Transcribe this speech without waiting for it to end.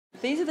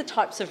these are the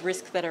types of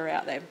risks that are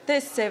out there.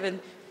 There's 7.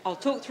 I'll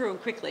talk through them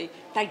quickly.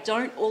 They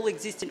don't all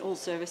exist in all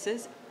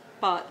services,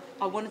 but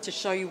I wanted to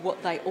show you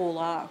what they all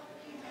are.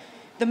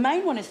 The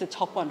main one is the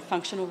top one,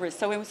 functional risk.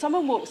 So when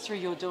someone walks through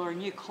your door, a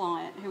new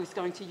client who is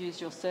going to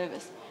use your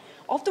service,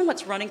 often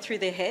what's running through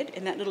their head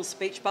in that little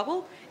speech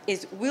bubble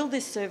is, will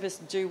this service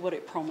do what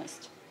it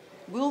promised?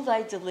 Will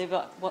they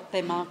deliver what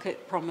their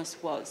market promise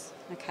was?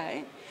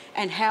 Okay?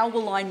 And how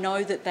will I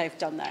know that they've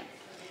done that?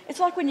 It's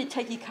like when you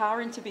take your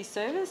car in to be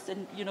serviced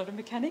and you're not a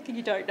mechanic and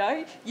you don't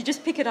know, you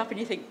just pick it up and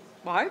you think,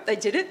 well, I hope they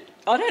did it.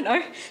 I don't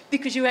know,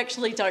 because you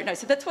actually don't know.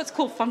 So that's what's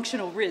called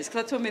functional risk.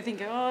 That's when we're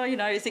thinking, oh, you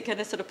know, is it going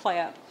to sort of play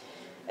out?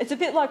 It's a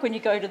bit like when you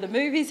go to the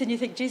movies and you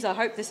think, geez, I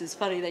hope this is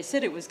funny. They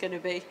said it was going to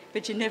be,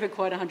 but you're never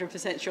quite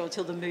 100% sure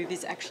until the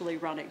movie's actually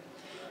running.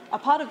 A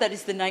part of that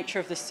is the nature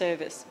of the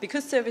service.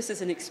 Because service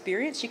is an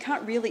experience, you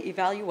can't really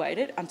evaluate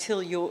it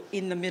until you're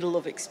in the middle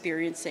of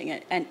experiencing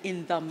it and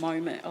in the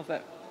moment of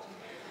it.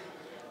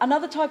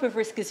 Another type of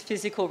risk is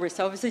physical risk.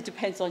 So obviously it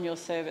depends on your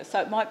service.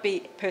 So it might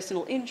be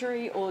personal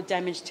injury or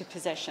damage to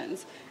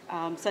possessions.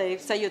 Say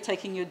you're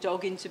taking your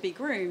dog in to be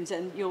groomed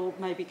and you're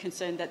maybe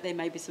concerned that there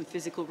may be some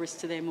physical risk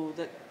to them,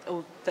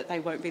 or that they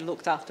won't be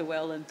looked after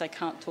well and they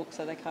can't talk,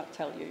 so they can't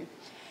tell you.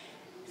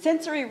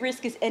 Sensory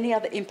risk is any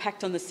other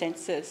impact on the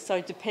senses,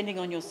 so depending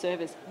on your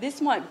service. This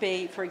might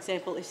be, for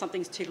example, if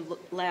something's too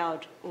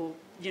loud, or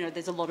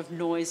there's a lot of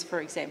noise,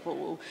 for example,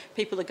 or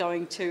people are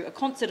going to a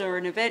concert or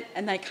an event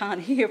and they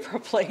can't hear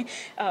properly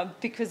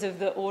because of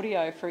the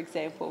audio, for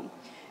example.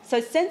 So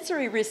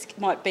sensory risk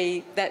might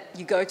be that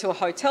you go to a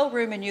hotel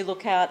room and you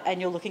look out and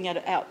you're looking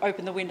at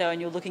open the window and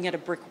you're looking at a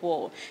brick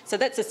wall. So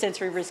that's a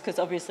sensory risk, because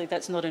obviously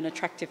that's not an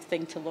attractive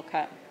thing to look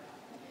at.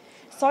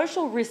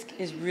 Social risk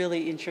is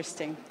really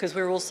interesting because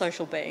we're all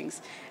social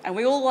beings, and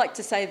we all like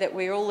to say that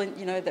we're all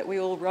that we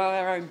all row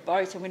our own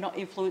boat and we're not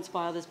influenced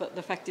by others, but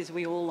the fact is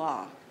we all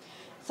are.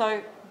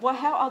 So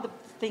how others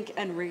think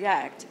and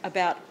react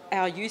about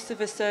our use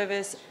of a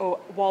service or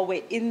while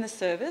we're in the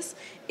service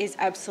is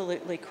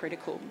absolutely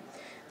critical.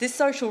 This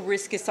social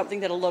risk is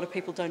something that a lot of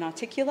people don't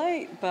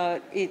articulate,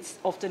 but it's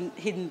often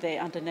hidden there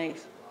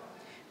underneath.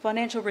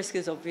 Financial risk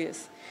is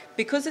obvious.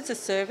 Because it's a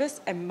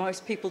service and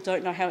most people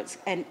don't know how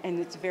and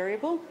it's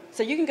variable,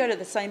 so you can go to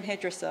the same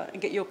hairdresser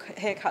and get your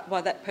hair cut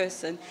by that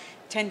person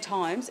 10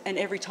 times and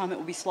every time it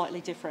will be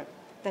slightly different.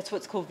 That's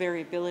what's called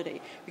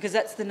variability, because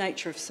that's the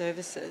nature of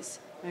services,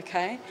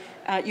 okay?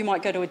 You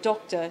might go to a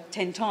doctor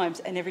 10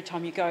 times and every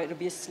time you go it'll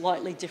be a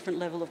slightly different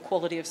level of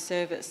quality of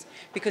service,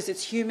 because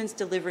it's humans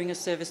delivering a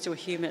service to a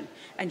human,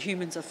 and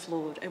humans are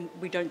flawed and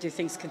we don't do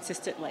things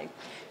consistently.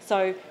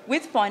 So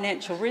with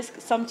financial risk,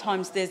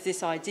 sometimes there's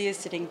this idea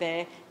sitting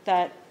there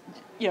that,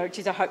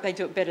 geez, I hope they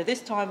do it better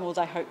this time, or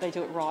they hope they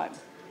do it right.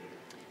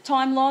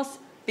 Time loss,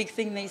 big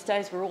thing these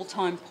days. We're all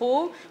time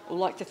poor. We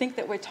like to think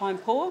that we're time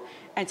poor,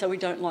 and so we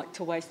don't like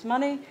to waste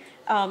money.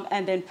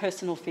 And then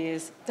personal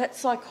fears. That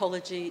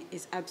psychology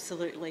is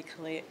absolutely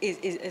clear,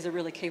 is a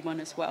really key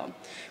one as well.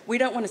 We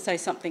don't want to say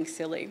something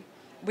silly.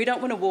 We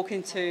don't want to walk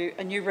into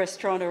a new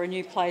restaurant or a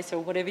new place or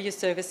whatever your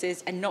service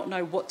is and not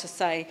know what to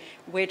say,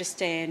 where to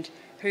stand,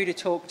 who to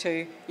talk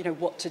to,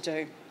 what to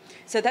do.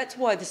 So that's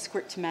why the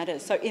script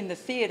matters. So in the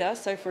theatre,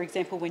 so for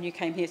example, when you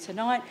came here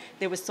tonight,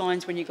 there were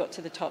signs when you got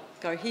to the top,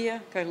 go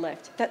here, go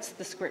left. That's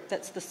the script,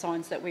 that's the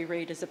signs that we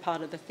read as a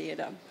part of the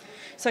theatre.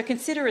 So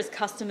consider, as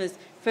customers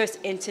first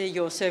enter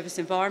your service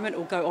environment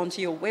or go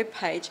onto your web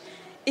page,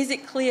 is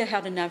it clear how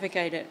to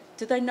navigate it?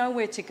 Do they know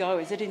where to go?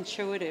 Is it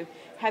intuitive?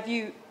 Have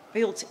you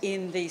built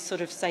in these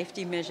sort of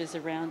safety measures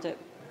around it?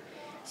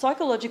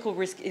 Psychological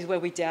risk is where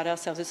we doubt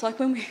ourselves. It's like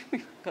when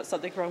we've got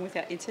something wrong with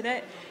our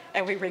internet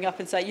and we ring up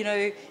and say,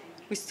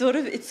 it's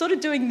sort of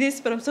doing this,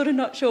 but I'm sort of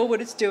not sure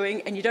what it's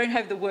doing, and you don't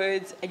have the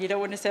words and you don't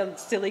want to sound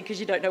silly because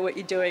you don't know what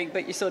you're doing,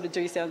 but you sort of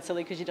do sound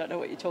silly because you don't know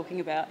what you're talking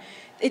about.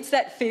 It's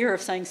that fear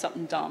of saying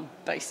something dumb,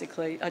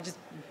 basically.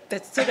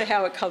 That's sort of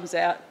how it comes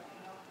out